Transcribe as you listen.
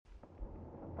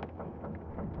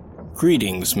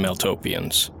Greetings,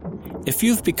 Meltopians. If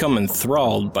you've become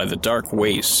enthralled by the dark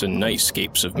wastes and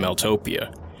nightscapes of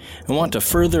Meltopia and want to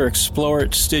further explore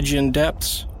its Stygian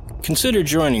depths, consider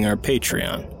joining our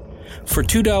Patreon. For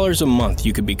 $2 a month,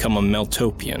 you could become a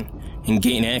Meltopian and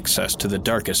gain access to the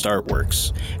darkest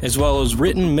artworks, as well as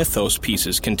written mythos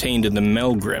pieces contained in the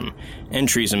Melgrim,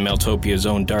 entries in Meltopia's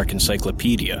own dark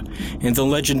encyclopedia, and the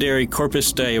legendary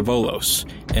Corpus Diabolos,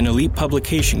 an elite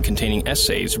publication containing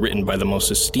essays written by the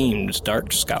most esteemed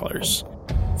dark scholars.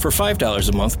 For $5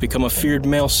 a month, become a feared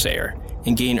Mailsayer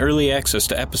and gain early access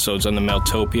to episodes on the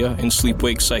Meltopia and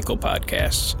Sleep-Wake Cycle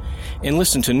podcasts, and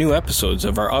listen to new episodes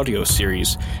of our audio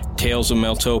series, Tales of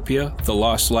Meltopia, The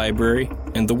Lost Library,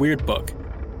 and The Weird Book.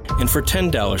 And for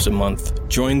 $10 a month,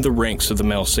 join the ranks of the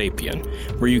Melsapien,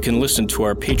 where you can listen to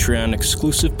our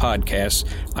Patreon-exclusive podcast,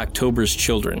 October's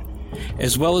Children,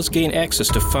 as well as gain access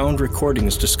to found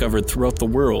recordings discovered throughout the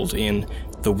world in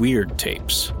The Weird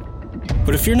Tapes.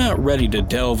 But if you're not ready to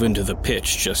delve into the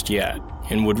pitch just yet,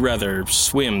 and would rather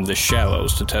swim the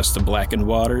shallows to test the blackened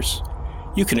waters,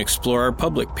 you can explore our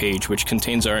public page, which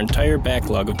contains our entire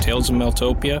backlog of Tales of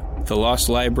Meltopia, The Lost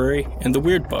Library, and The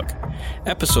Weird Book,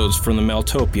 episodes from the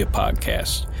Meltopia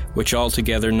podcast, which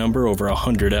altogether number over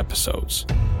 100 episodes.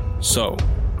 So,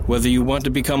 whether you want to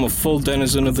become a full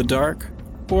denizen of the dark,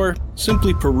 or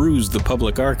simply peruse the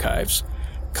public archives,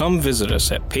 come visit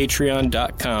us at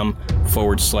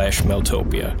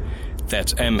patreon.com/Meltopia.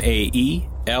 That's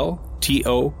MELTOPIA.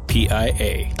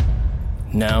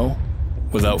 Now,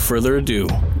 without further ado,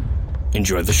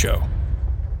 enjoy the show.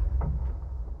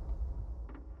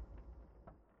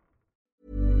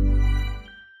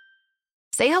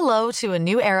 Say hello to a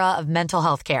new era of mental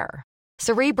health care.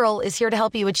 Cerebral is here to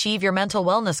help you achieve your mental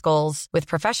wellness goals with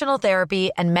professional therapy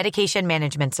and medication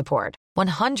management support.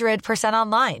 100%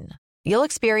 online. You'll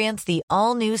experience the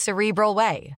all-new Cerebral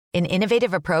Way, an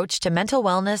innovative approach to mental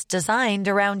wellness designed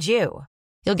around you.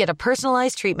 You'll get a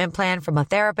personalized treatment plan from a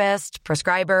therapist,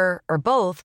 prescriber, or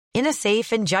both in a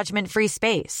safe and judgment-free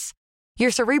space. Your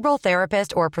Cerebral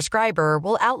therapist or prescriber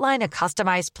will outline a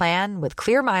customized plan with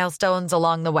clear milestones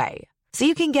along the way, so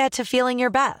you can get to feeling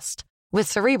your best. With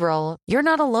Cerebral, you're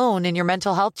not alone in your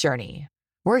mental health journey.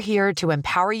 We're here to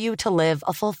empower you to live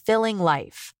a fulfilling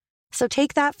life. So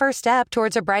take that first step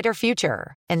towards a brighter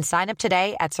future and sign up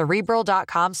today at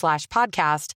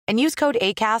Cerebral.com/podcast and use code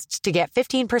ACAST to get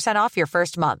 15% off your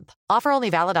first month. Offer only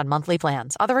valid on monthly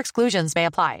plans. Other exclusions may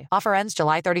apply. Offer ends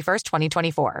July 31st,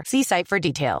 2024. See site for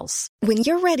details. When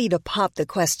you're ready to pop the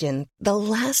question, the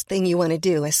last thing you want to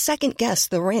do is second-guess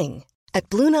the ring. At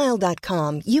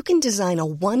BlueNile.com, you can design a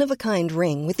one-of-a-kind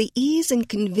ring with the ease and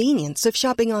convenience of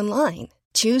shopping online.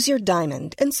 Choose your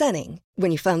diamond and setting.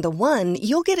 When you find the one,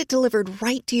 you'll get it delivered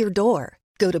right to your door.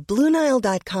 Go to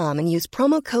BlueNile.com and use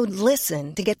promo code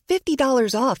LISTEN to get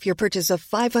 $50 off your purchase of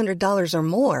 $500 or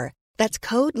more. That's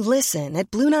code LISTEN at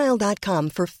BlueNile.com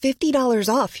for $50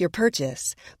 off your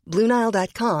purchase.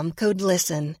 BlueNile.com, code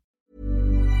LISTEN.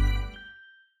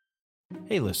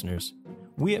 Hey listeners,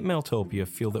 we at Meltopia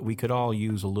feel that we could all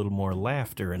use a little more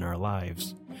laughter in our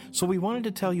lives. So we wanted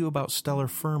to tell you about Stellar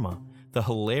Firma, the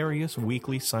hilarious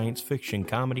weekly science fiction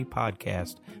comedy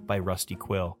podcast by Rusty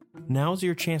Quill. Now's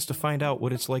your chance to find out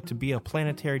what it's like to be a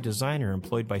planetary designer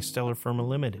employed by Stellar Firma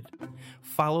Limited.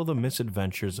 Follow the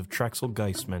misadventures of Trexel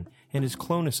Geistman and his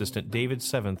clone assistant David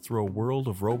Seventh through a world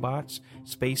of robots,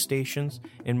 space stations,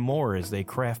 and more as they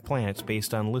craft planets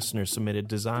based on listener-submitted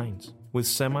designs. With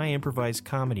semi-improvised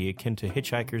comedy akin to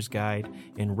Hitchhiker's Guide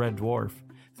and Red Dwarf,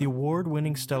 the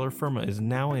award-winning Stellar Firma is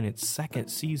now in its second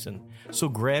season, so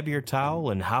grab your towel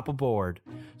and hop aboard.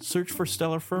 Search for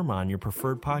Stellar Firma on your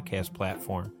preferred podcast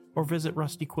platform, or visit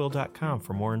rustyquill.com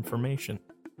for more information.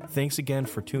 Thanks again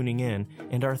for tuning in,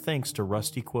 and our thanks to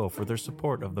Rusty Quill for their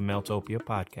support of the Meltopia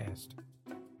podcast.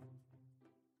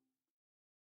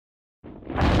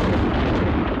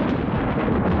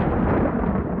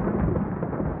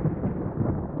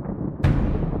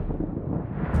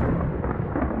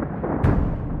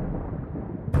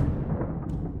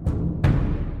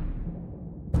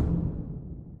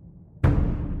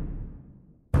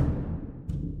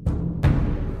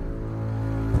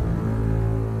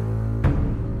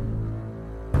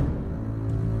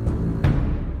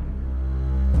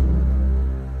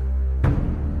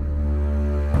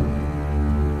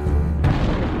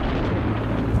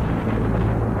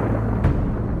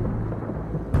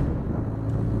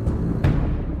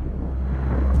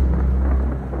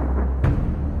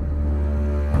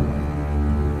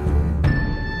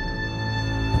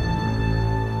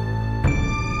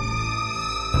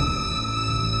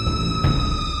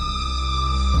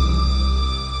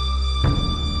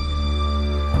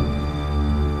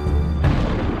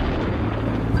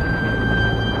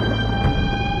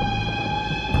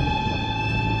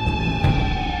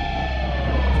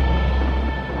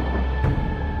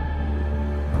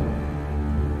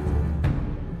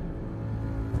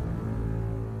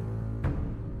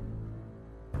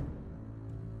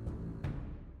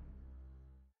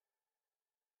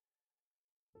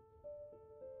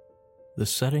 The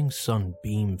setting sun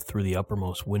beamed through the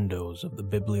uppermost windows of the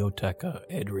Bibliotheca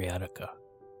Adriatica,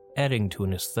 adding to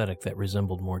an aesthetic that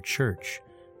resembled more church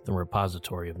than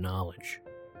repository of knowledge.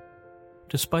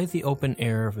 Despite the open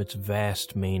air of its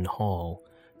vast main hall,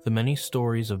 the many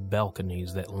stories of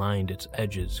balconies that lined its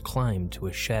edges climbed to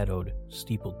a shadowed,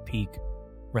 steepled peak,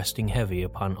 resting heavy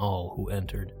upon all who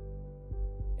entered.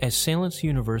 As Salence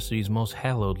University's most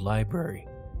hallowed library,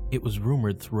 it was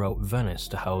rumored throughout Venice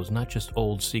to house not just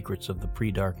old secrets of the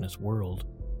pre-darkness world,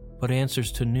 but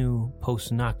answers to new,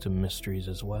 post-noctum mysteries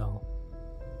as well.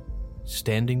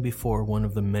 Standing before one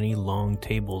of the many long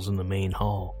tables in the main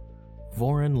hall,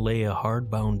 Voren lay a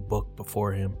hard-bound book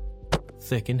before him.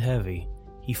 Thick and heavy,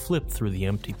 he flipped through the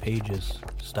empty pages,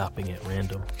 stopping at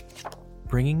random.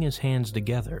 Bringing his hands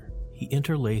together, he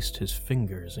interlaced his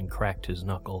fingers and cracked his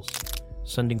knuckles,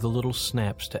 sending the little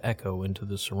snaps to echo into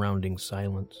the surrounding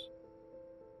silence.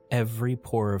 Every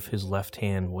pore of his left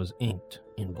hand was inked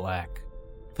in black,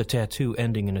 the tattoo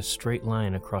ending in a straight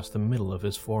line across the middle of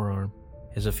his forearm,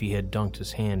 as if he had dunked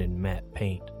his hand in matte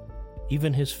paint.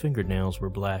 Even his fingernails were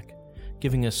black,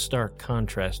 giving a stark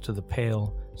contrast to the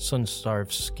pale,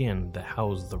 sun-starved skin that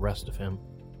housed the rest of him.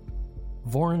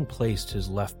 Voren placed his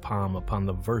left palm upon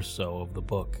the verso of the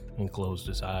book and closed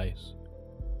his eyes.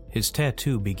 His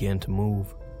tattoo began to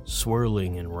move,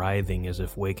 swirling and writhing as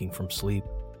if waking from sleep.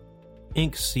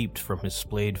 Ink seeped from his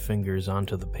splayed fingers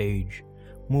onto the page,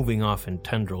 moving off in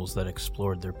tendrils that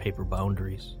explored their paper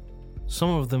boundaries.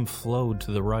 Some of them flowed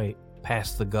to the right,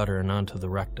 past the gutter and onto the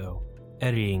recto,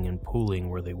 eddying and pooling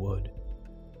where they would.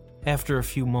 After a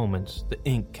few moments, the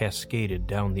ink cascaded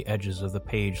down the edges of the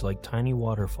page like tiny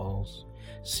waterfalls,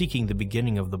 seeking the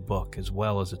beginning of the book as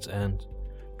well as its end,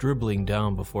 dribbling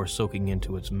down before soaking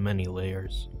into its many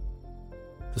layers.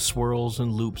 The swirls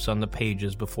and loops on the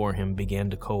pages before him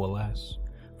began to coalesce,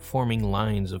 forming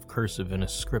lines of cursive in a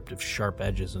script of sharp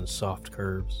edges and soft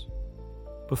curves.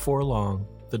 Before long,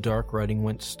 the dark writing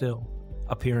went still,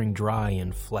 appearing dry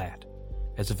and flat,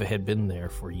 as if it had been there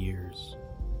for years.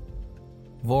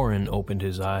 Voren opened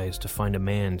his eyes to find a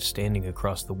man standing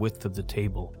across the width of the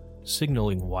table,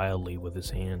 signaling wildly with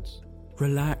his hands.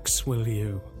 "Relax, will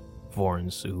you?"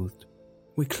 Voren soothed.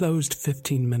 "We closed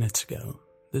 15 minutes ago.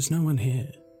 There's no one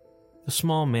here." The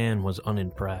small man was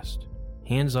unimpressed.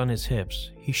 Hands on his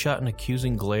hips, he shot an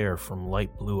accusing glare from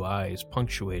light blue eyes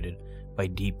punctuated by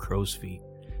deep crow's feet,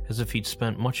 as if he'd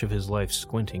spent much of his life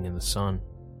squinting in the sun.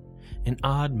 An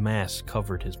odd mask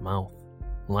covered his mouth,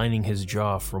 lining his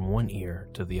jaw from one ear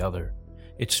to the other.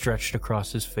 It stretched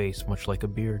across his face much like a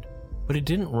beard, but it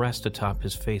didn't rest atop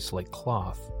his face like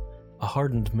cloth. A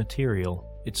hardened material,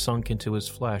 it sunk into his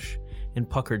flesh, and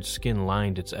puckered skin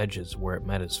lined its edges where it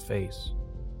met his face.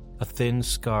 A thin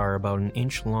scar about an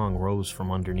inch long rose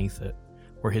from underneath it,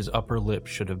 where his upper lip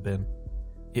should have been.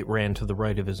 It ran to the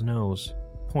right of his nose,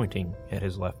 pointing at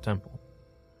his left temple.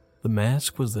 The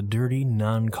mask was the dirty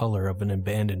non-color of an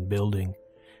abandoned building,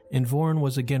 and Voren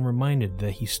was again reminded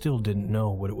that he still didn't know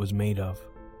what it was made of.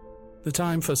 "The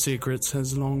time for secrets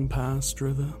has long passed,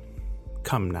 River.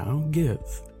 Come now,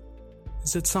 give.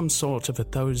 Is it some sort of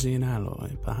Athosian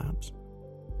alloy, perhaps?"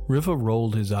 Riva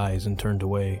rolled his eyes and turned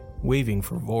away, waving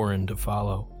for Voren to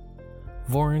follow.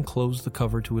 Voren closed the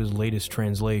cover to his latest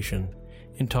translation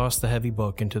and tossed the heavy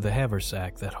book into the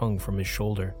haversack that hung from his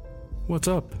shoulder. "What's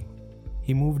up?"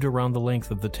 He moved around the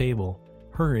length of the table,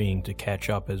 hurrying to catch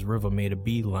up as Riva made a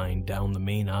beeline down the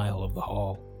main aisle of the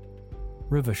hall.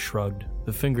 Riva shrugged,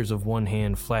 the fingers of one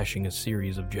hand flashing a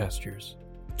series of gestures.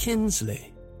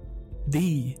 "Kinsley.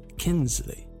 The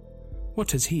Kinsley. What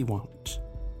does he want?"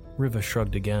 Riva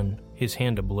shrugged again, his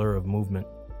hand a blur of movement.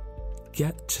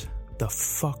 "Get the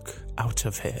fuck out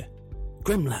of here.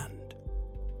 Grimland."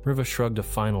 Riva shrugged a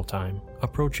final time,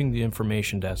 approaching the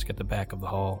information desk at the back of the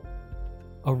hall.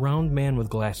 A round man with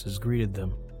glasses greeted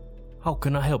them. "How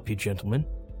can I help you, gentlemen?"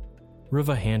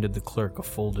 Riva handed the clerk a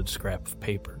folded scrap of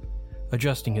paper.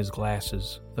 Adjusting his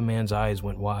glasses, the man's eyes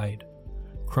went wide.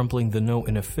 Crumpling the note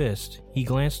in a fist, he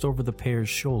glanced over the pair's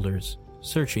shoulders,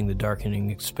 searching the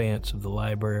darkening expanse of the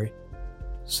library.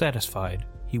 Satisfied,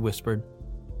 he whispered,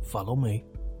 "Follow me."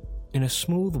 In a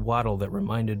smooth waddle that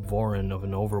reminded Voren of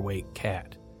an overweight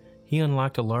cat, he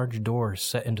unlocked a large door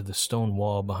set into the stone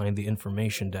wall behind the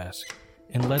information desk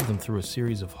and led them through a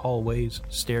series of hallways,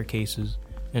 staircases,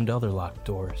 and other locked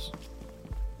doors.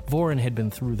 Voren had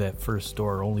been through that first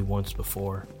door only once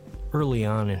before, early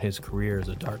on in his career as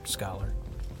a dark scholar.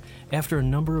 After a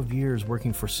number of years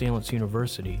working for Salence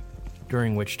University,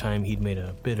 during which time he'd made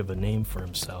a bit of a name for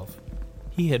himself,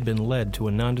 he had been led to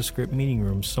a nondescript meeting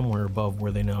room somewhere above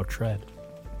where they now tread.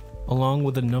 Along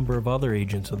with a number of other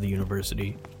agents of the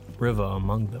university, Riva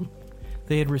among them,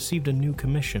 They had received a new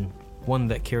commission, one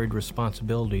that carried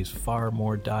responsibilities far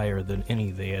more dire than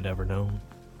any they had ever known.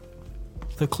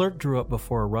 The clerk drew up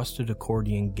before a rusted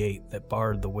accordion gate that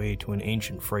barred the way to an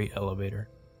ancient freight elevator.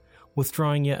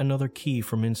 Withdrawing yet another key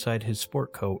from inside his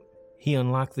sport coat, he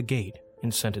unlocked the gate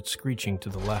and sent it screeching to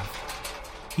the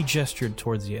left. He gestured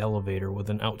towards the elevator with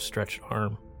an outstretched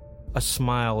arm, a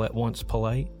smile at once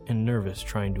polite and nervous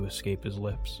trying to escape his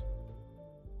lips.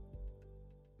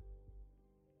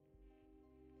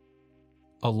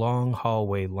 A long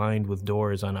hallway lined with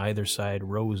doors on either side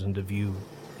rose into view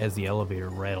as the elevator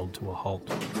rattled to a halt.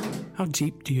 How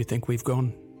deep do you think we've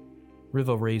gone?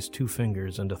 Riva raised 2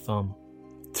 fingers and a thumb.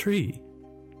 3?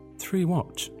 3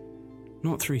 what?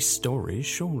 Not 3 stories,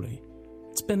 surely.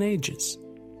 It's been ages.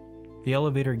 The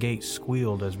elevator gate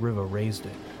squealed as Riva raised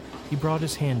it. He brought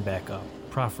his hand back up,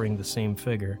 proffering the same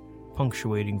figure,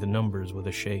 punctuating the numbers with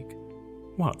a shake.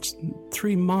 What,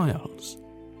 3 miles?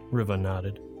 Riva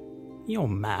nodded. You're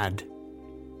mad.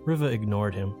 Riva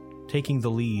ignored him, taking the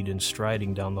lead and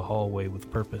striding down the hallway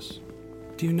with purpose.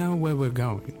 Do you know where we're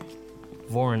going?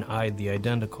 Voren eyed the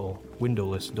identical,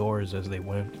 windowless doors as they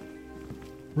went.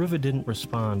 Riva didn't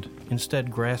respond,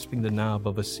 instead grasping the knob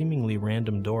of a seemingly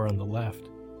random door on the left.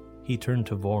 He turned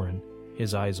to Voren,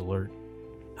 his eyes alert.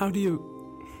 How do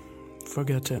you...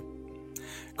 Forget it.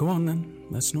 Go on then,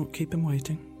 let's not keep him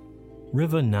waiting.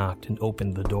 Riva knocked and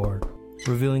opened the door,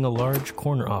 revealing a large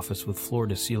corner office with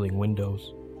floor-to-ceiling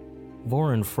windows.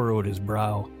 Voren furrowed his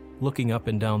brow, looking up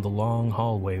and down the long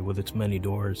hallway with its many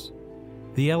doors.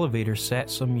 The elevator sat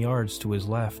some yards to his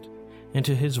left, and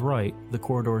to his right the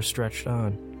corridor stretched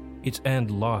on, its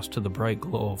end lost to the bright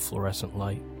glow of fluorescent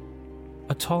light.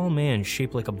 A tall man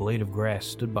shaped like a blade of grass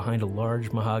stood behind a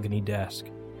large mahogany desk,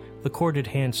 the corded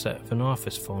handset of an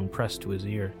office phone pressed to his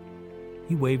ear.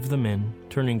 He waved them in,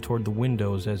 turning toward the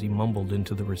windows as he mumbled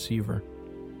into the receiver.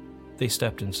 They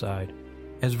stepped inside.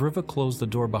 As Riva closed the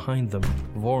door behind them,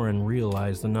 Voren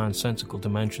realized the nonsensical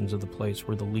dimensions of the place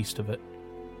were the least of it.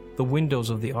 The windows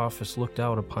of the office looked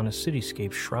out upon a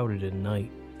cityscape shrouded in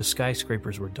night. The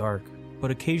skyscrapers were dark,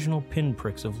 but occasional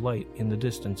pinpricks of light in the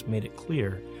distance made it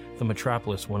clear the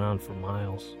metropolis went on for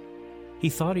miles. He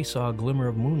thought he saw a glimmer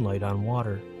of moonlight on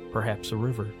water, perhaps a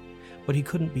river, but he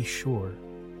couldn't be sure.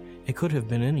 It could have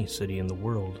been any city in the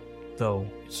world, though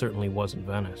it certainly wasn't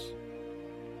Venice.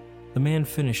 The man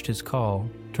finished his call,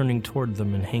 turning toward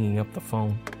them and hanging up the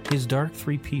phone. His dark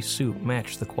 3-piece suit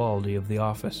matched the quality of the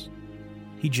office.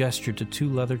 He gestured to 2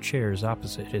 leather chairs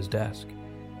opposite his desk.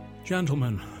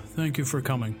 Gentlemen, thank you for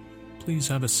coming. Please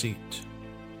have a seat.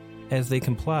 As they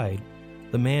complied,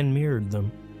 the man mirrored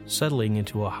them, settling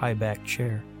into a high-backed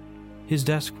chair. His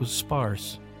desk was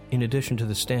sparse. In addition to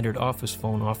the standard office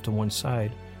phone off to one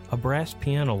side, a brass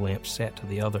piano lamp sat to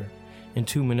the other, and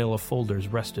 2 manila folders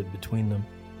rested between them.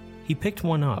 He picked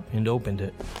one up and opened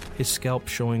it, his scalp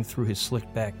showing through his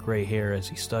slicked-back gray hair as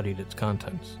he studied its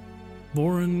contents.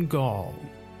 Voren Gall,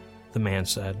 the man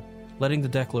said, letting the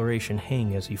declaration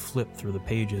hang as he flipped through the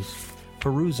pages,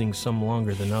 perusing some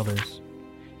longer than others.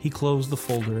 He closed the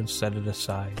folder and set it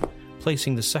aside,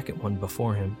 placing the second one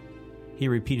before him. He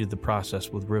repeated the process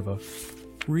with Riva.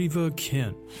 Riva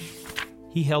Kin.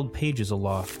 He held pages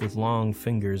aloft with long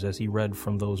fingers as he read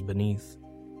from those beneath.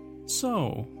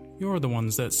 So, you're the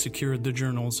ones that secured the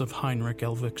journals of Heinrich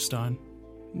Elvickstein.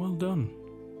 Well done.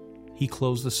 He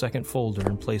closed the second folder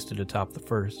and placed it atop the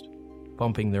first,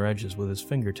 bumping their edges with his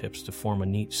fingertips to form a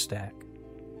neat stack.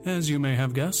 As you may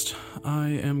have guessed, I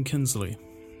am Kinsley.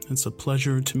 It's a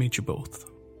pleasure to meet you both.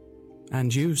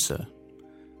 And you, sir.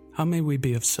 How may we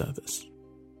be of service?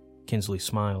 Kinsley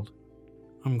smiled.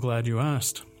 I'm glad you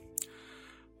asked.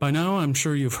 By now, I'm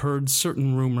sure you've heard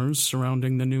certain rumors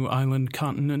surrounding the new island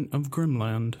continent of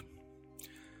Grimland.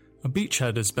 A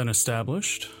beachhead has been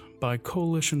established by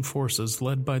coalition forces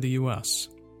led by the U.S.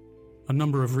 A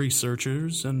number of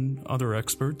researchers and other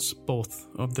experts, both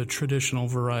of the traditional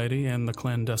variety and the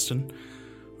clandestine,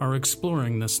 are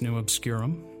exploring this new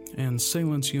obscurum, and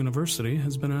Salence University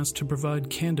has been asked to provide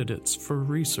candidates for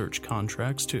research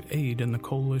contracts to aid in the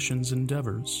coalition's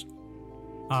endeavors.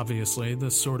 Obviously,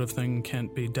 this sort of thing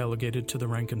can't be delegated to the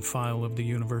rank and file of the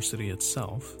university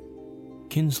itself.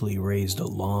 Kinsley raised a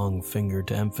long finger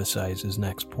to emphasize his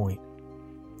next point.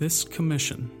 This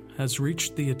commission has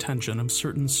reached the attention of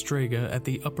certain strega at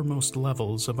the uppermost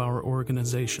levels of our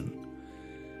organization,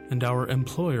 and our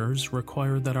employers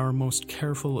require that our most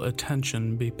careful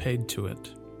attention be paid to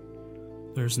it.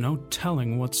 There's no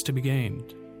telling what's to be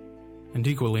gained, and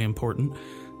equally important,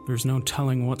 there's no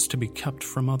telling what's to be kept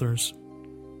from others.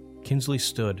 Kinsley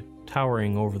stood,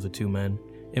 towering over the 2 men,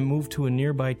 and moved to a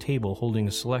nearby table holding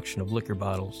a selection of liquor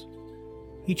bottles.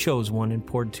 He chose one and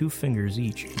poured 2 fingers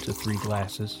each into 3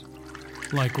 glasses.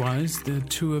 Likewise, the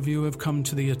 2 of you have come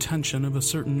to the attention of a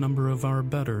certain number of our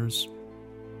betters.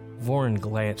 Voren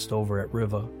glanced over at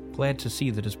Riva, glad to see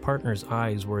that his partner's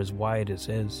eyes were as wide as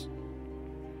his.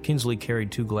 Kinsley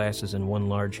carried 2 glasses in one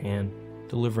large hand,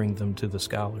 delivering them to the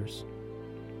scholars.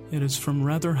 It is from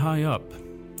rather high up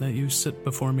that you sit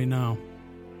before me now.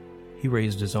 He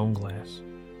raised his own glass.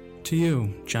 To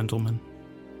you, gentlemen.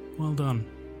 Well done.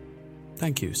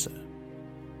 Thank you, sir.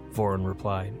 Voren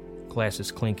replied,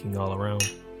 glasses clinking all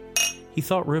around. He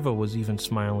thought Riva was even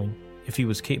smiling, if he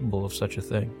was capable of such a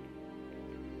thing.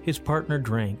 His partner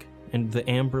drank, and the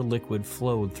amber liquid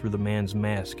flowed through the man's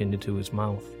mask and into his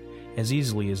mouth, as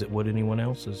easily as it would anyone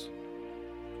else's.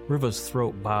 Riva's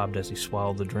throat bobbed as he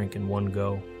swallowed the drink in one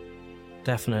go.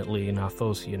 Definitely an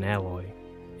Athosian alloy.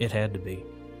 It had to be.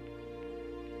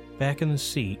 Back in the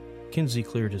seat, Kinsley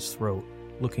cleared his throat,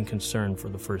 looking concerned for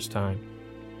the first time.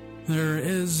 There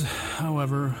is,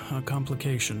 however, a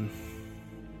complication.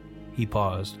 He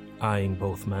paused, eyeing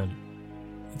both men.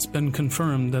 It's been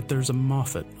confirmed that there's a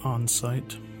Moffat on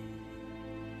site.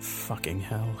 Fucking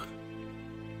hell.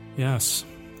 Yes,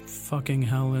 fucking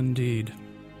hell indeed.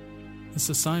 This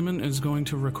assignment is going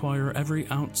to require every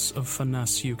ounce of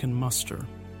finesse you can muster.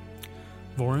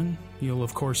 Voren, you'll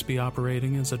of course be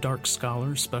operating as a dark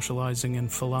scholar specializing in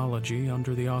philology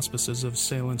under the auspices of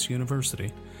Salence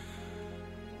University.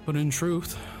 But in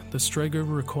truth, the Strega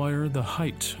require the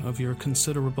height of your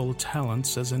considerable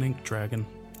talents as an ink dragon.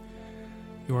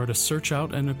 You are to search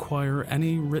out and acquire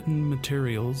any written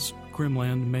materials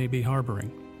Grimland may be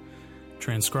harboring,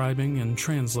 transcribing and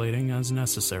translating as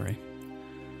necessary.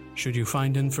 Should you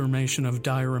find information of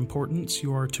dire importance,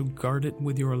 you are to guard it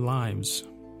with your lives,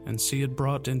 and see it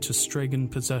brought into Stragan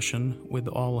possession with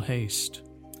all haste.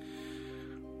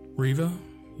 Riva,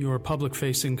 your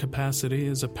public-facing capacity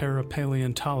as a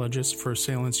parapaleontologist for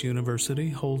Salence University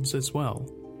holds as well.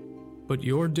 But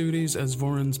your duties as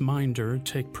Voren's minder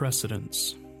take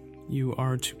precedence. You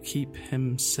are to keep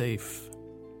him safe.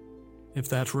 If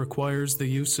that requires the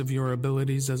use of your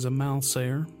abilities as a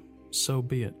Malsayer, so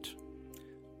be it.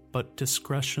 But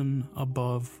discretion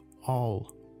above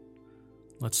all.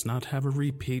 Let's not have a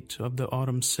repeat of the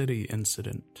Autumn City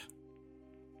incident.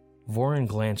 Voren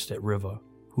glanced at Riva,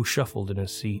 who shuffled in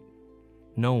his seat.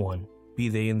 No one, be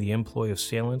they in the employ of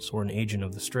Salence or an agent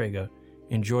of the Strega,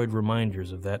 enjoyed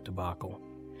reminders of that debacle.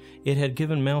 It had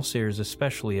given Malsayers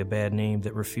especially a bad name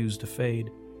that refused to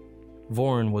fade.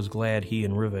 Voren was glad he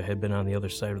and Riva had been on the other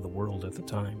side of the world at the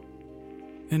time.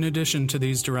 In addition to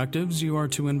these directives, you are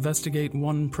to investigate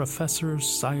one Professor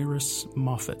Cyrus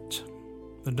Moffat.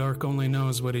 The Dark only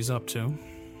knows what he's up to,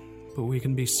 but we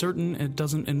can be certain it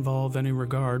doesn't involve any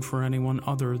regard for anyone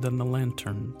other than the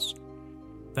Lanterns.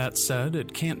 That said,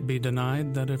 it can't be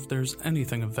denied that if there's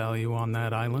anything of value on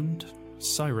that island,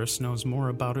 Cyrus knows more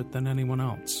about it than anyone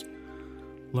else.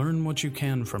 Learn what you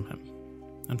can from him,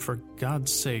 and for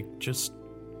God's sake, just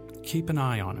keep an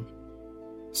eye on him.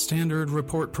 Standard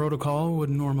report protocol would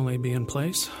normally be in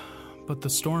place, but the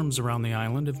storms around the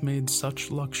island have made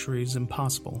such luxuries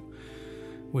impossible,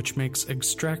 which makes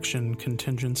extraction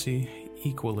contingency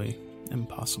equally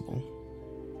impossible.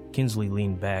 Kinsley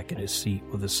leaned back in his seat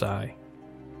with a sigh.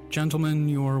 Gentlemen,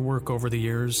 your work over the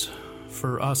years,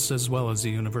 for us as well as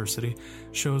the university,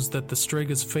 shows that the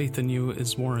Strega's faith in you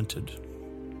is warranted.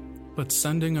 But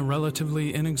sending a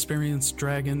relatively inexperienced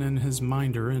dragon and his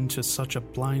minder into such a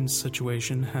blind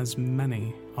situation has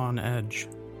many on edge.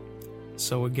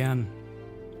 So again,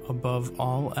 above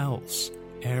all else,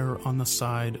 err on the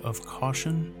side of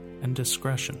caution and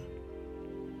discretion.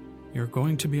 You're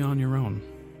going to be on your own.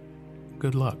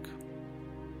 Good luck.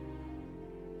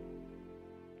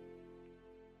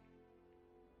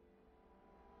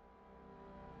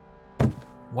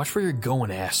 Watch where you're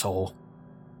going, asshole.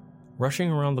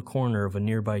 Rushing around the corner of a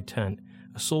nearby tent,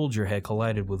 a soldier had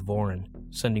collided with Voren,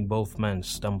 sending both men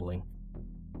stumbling.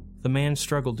 The man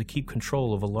struggled to keep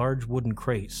control of a large wooden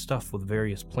crate stuffed with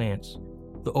various plants,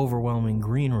 the overwhelming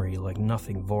greenery like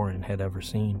nothing Voren had ever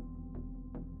seen.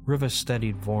 Riva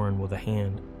steadied Voren with a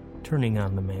hand, turning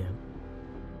on the man.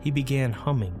 He began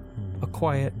humming, a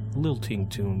quiet, lilting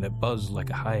tune that buzzed like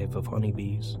a hive of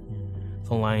honeybees.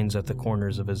 The lines at the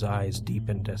corners of his eyes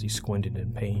deepened as he squinted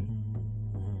in pain.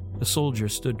 The soldier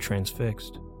stood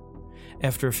transfixed.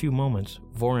 After a few moments,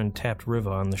 Voren tapped Riva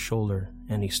on the shoulder,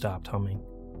 and he stopped humming.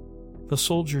 The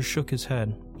soldier shook his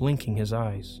head, blinking his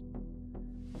eyes.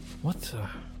 What the...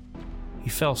 He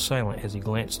fell silent as he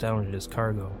glanced down at his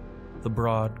cargo. The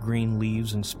broad, green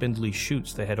leaves and spindly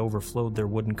shoots that had overflowed their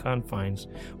wooden confines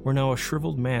were now a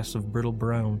shriveled mass of brittle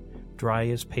brown, dry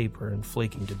as paper and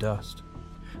flaking to dust.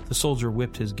 The soldier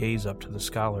whipped his gaze up to the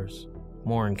scholars,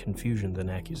 more in confusion than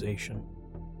accusation.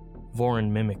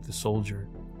 Vorin mimicked the soldier,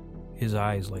 his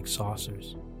eyes like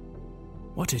saucers.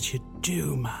 What did you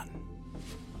do, man?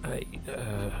 I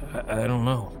don't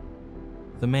know.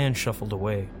 The man shuffled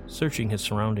away, searching his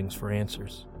surroundings for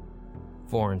answers.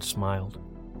 Vorin smiled.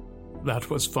 That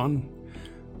was fun.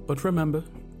 But remember,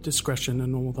 discretion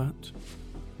and all that.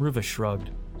 Riva shrugged,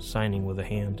 signing with a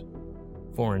hand.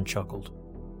 Vorin chuckled.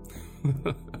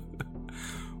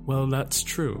 Well, that's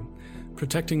true.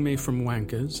 Protecting me from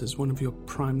wankers is one of your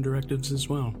prime directives as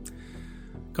well.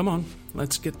 Come on,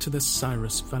 let's get to this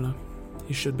Cyrus fella.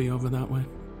 He should be over that way.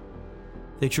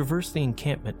 They traversed the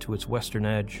encampment to its western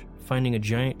edge, finding a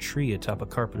giant tree atop a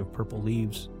carpet of purple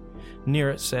leaves.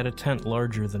 Near it sat a tent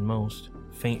larger than most,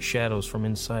 faint shadows from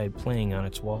inside playing on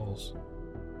its walls.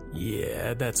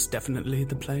 Yeah, that's definitely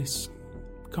the place.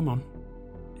 Come on.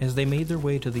 As they made their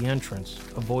way to the entrance,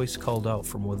 a voice called out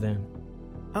from within.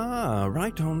 Ah,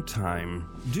 right on time.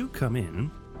 Do come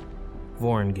in.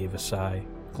 Vorin gave a sigh,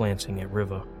 glancing at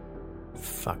Riva.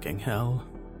 Fucking hell.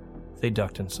 They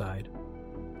ducked inside.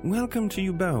 Welcome to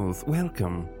you both,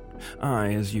 welcome.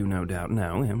 I, as you no doubt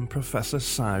know, am Professor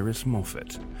Cyrus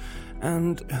Moffat.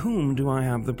 And whom do I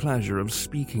have the pleasure of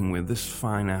speaking with this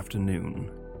fine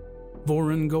afternoon?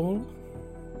 Vorin Gol?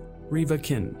 Riva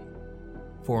Kin.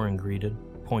 Vorin greeted,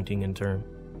 pointing in turn.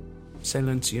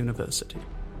 Salence University.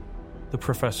 The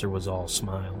professor was all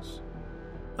smiles.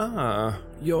 Ah,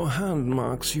 your hand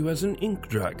marks you as an ink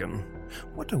dragon.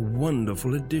 What a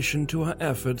wonderful addition to our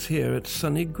efforts here at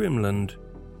sunny Grimland.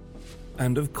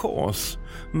 And of course,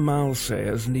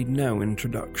 Malsayers need no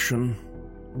introduction.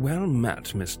 Well met,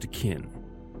 Mr. Kin.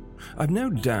 I've no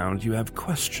doubt you have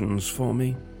questions for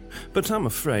me, but I'm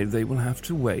afraid they will have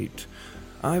to wait.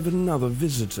 I've another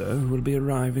visitor who will be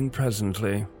arriving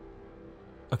presently.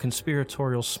 A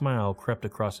conspiratorial smile crept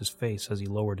across his face as he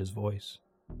lowered his voice.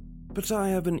 But I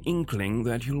have an inkling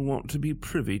that you'll want to be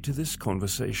privy to this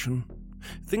conversation.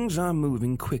 Things are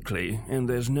moving quickly, and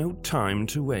there's no time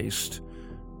to waste.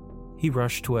 He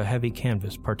rushed to a heavy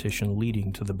canvas partition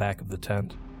leading to the back of the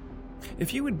tent.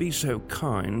 If you would be so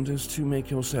kind as to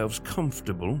make yourselves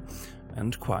comfortable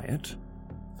and quiet.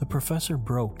 The professor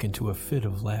broke into a fit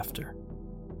of laughter.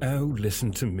 Oh,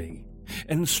 listen to me.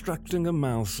 Instructing a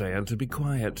Malsayer to be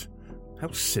quiet.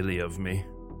 How silly of me.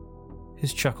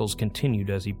 His chuckles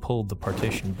continued as he pulled the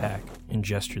partition back and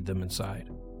gestured them inside.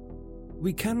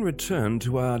 We can return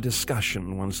to our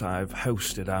discussion once I've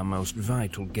hosted our most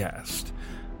vital guest.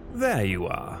 There you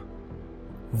are.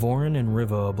 Vorin and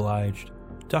Riva obliged,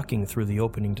 ducking through the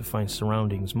opening to find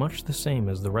surroundings much the same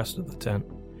as the rest of the tent,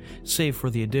 save for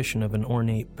the addition of an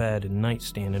ornate bed and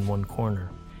nightstand in one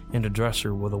corner, and a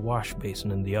dresser with a wash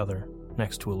basin in the other,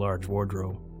 next to a large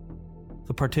wardrobe.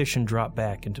 The partition dropped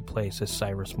back into place as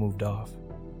Cyrus moved off.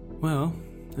 Well,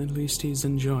 at least he's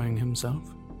enjoying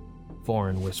himself.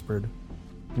 Vorin whispered.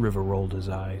 Riva rolled his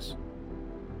eyes.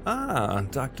 Ah,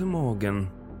 Dr. Morgan.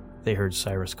 They heard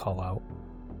Cyrus call out.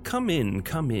 Come in,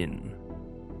 come in.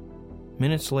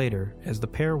 Minutes later, as the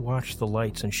pair watched the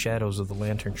lights and shadows of the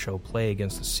lantern show play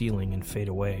against the ceiling and fade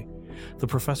away, the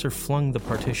professor flung the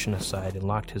partition aside and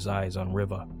locked his eyes on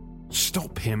Riva.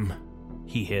 Stop him,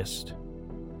 he hissed.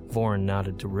 Vorin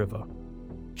nodded to Riva.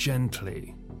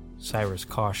 Gently, Cyrus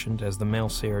cautioned as the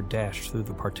Malsayer dashed through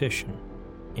the partition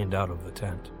and out of the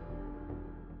tent.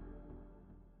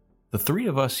 The three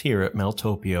of us here at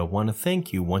Meltopia want to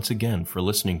thank you once again for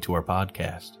listening to our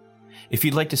podcast. If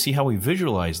you'd like to see how we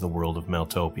visualize the world of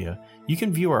Meltopia, you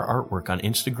can view our artwork on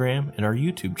Instagram and our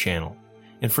YouTube channel.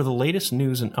 And for the latest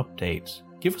news and updates,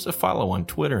 give us a follow on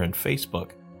Twitter and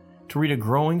Facebook. To read a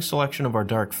growing selection of our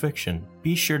dark fiction,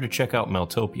 be sure to check out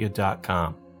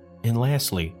Meltopia.com. And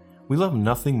lastly, we love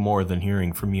nothing more than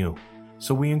hearing from you,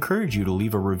 so we encourage you to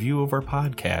leave a review of our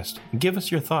podcast and give us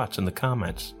your thoughts in the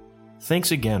comments.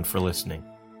 Thanks again for listening.